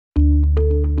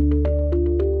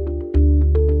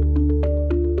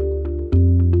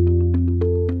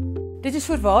Dit is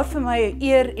voorwaar vir my 'n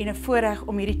eer en 'n voorreg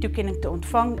om hierdie toekenning te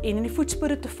ontvang en in die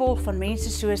voetspore te volg van mense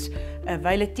soos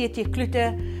Wyle T.T.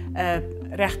 Kloete,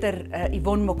 regter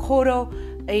Yvonne Mokgoro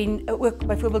en ook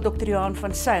byvoorbeeld Dr. Johan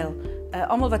van Zyl,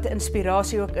 almal wat 'n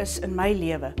inspirasie ook is in my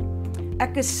lewe.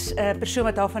 Ek is 'n persoon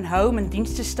wat daarvan hou om in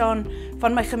diens te staan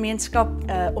van my gemeenskap,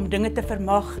 om dinge te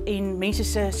vermag en mense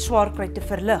se swaarkry te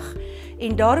verlig.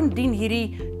 En daarom dien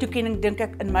hierdie toekenning, dink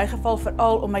ek, in my geval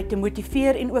veral om my te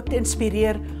motiveer en ook te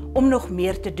inspireer om nog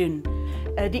meer te doen.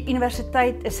 Die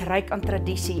universiteit is ryk aan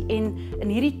tradisie en in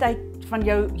hierdie tyd van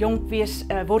jou jonk wees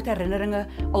word herinneringe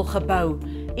al gebou.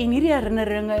 En hierdie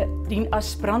herinneringe dien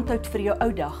as brandhout vir jou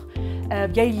ou dag.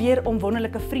 Jy leer om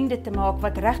wonderlike vriende te maak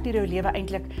wat reg deur jou lewe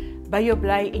eintlik by jou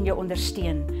bly en jou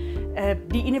ondersteun.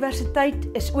 Die universiteit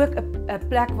is ook 'n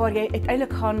plek waar jy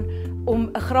uiteindelik gaan om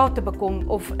 'n graad te bekom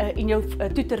of in jou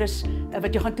toeterus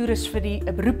wat jy gaan toerus vir die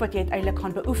beroep wat jy uiteindelik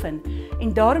gaan beoefen.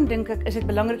 En daarom dink ek is dit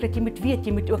belangrik dat jy moet weet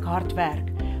jy moet ook hard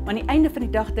werk. Maar aan die einde van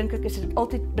die dag dink ek is dit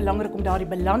altyd belangrik om daardie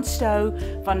balans te hou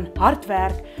van hard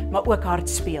werk maar ook hard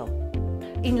speel.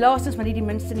 En laastens maar nie die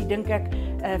minste nie, dink ek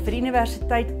vir die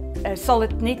universiteit sal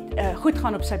dit net goed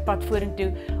gaan op sy pad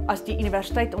vorentoe as die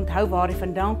universiteit onthou waar hy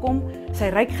vandaan kom, sy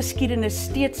ryk geskiedenis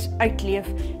steeds uitleef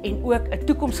en ook 'n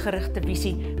toekomsgerigte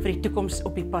visie vir die toekoms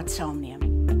op die pad saamneem.